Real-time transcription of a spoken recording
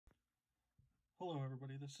Hello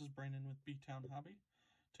everybody, this is Brandon with B-Town Hobby.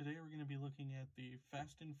 Today we're going to be looking at the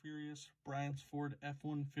Fast and Furious Brian's Ford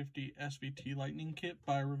F-150 SVT Lightning Kit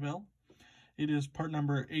by Revell. It is part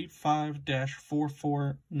number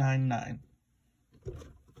 85-4499.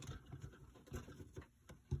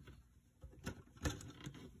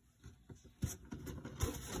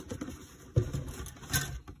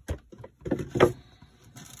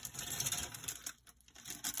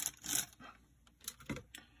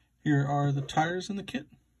 Here are the tires in the kit.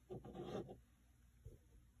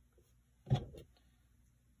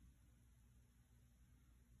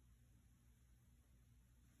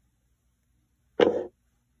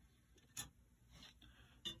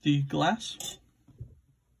 The glass.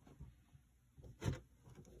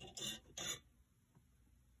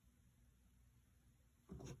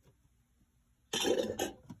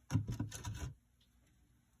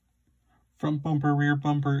 Front bumper, rear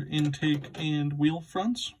bumper, intake, and wheel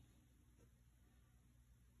fronts.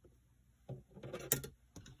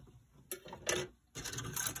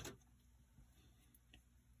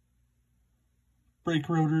 Brake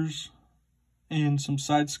rotors, and some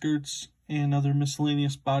side skirts, and other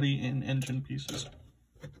miscellaneous body and engine pieces.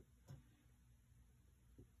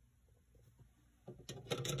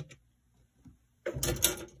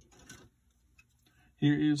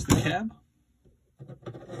 Here is the cab.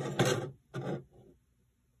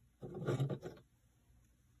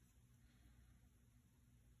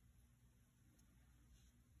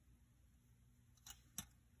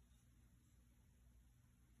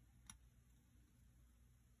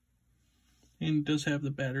 And it does have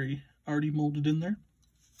the battery already molded in there.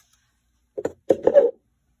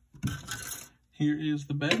 Here is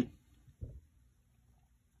the bed.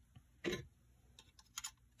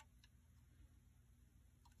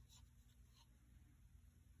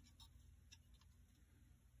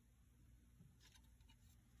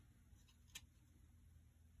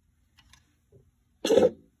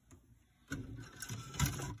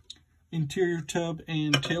 Interior tub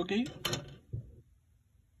and tailgate.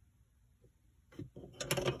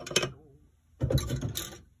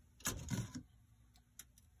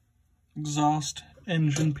 Exhaust,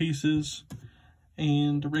 engine pieces,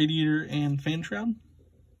 and radiator and fan shroud.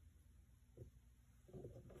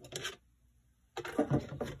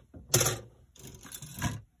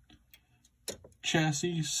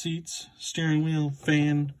 Chassis, seats, steering wheel,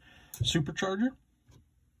 fan, supercharger.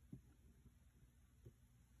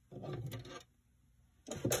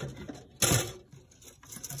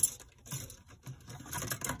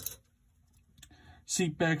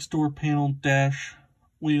 Seat backs, door panel, dash,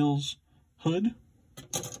 wheels, hood,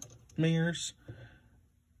 mirrors,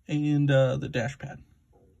 and the dash pad.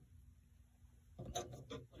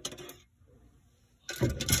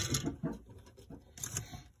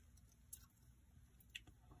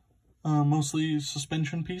 Mostly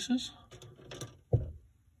suspension pieces.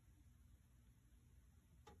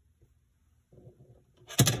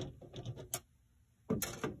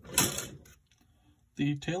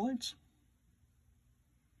 The taillights.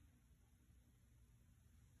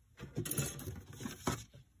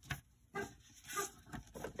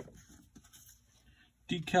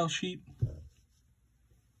 Decal sheet.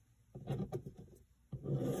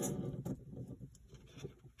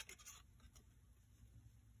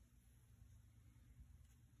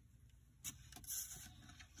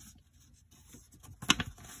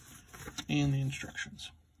 And the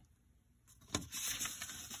instructions.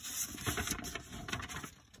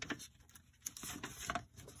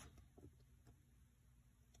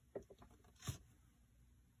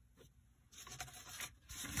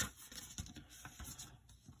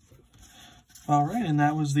 Alright, and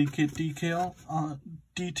that was the kit detail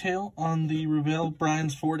on the Revell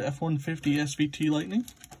Brian's Ford F-150 SVT Lightning.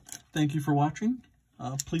 Thank you for watching.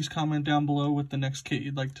 Please comment down below with the next kit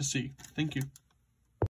you'd like to see. Thank you.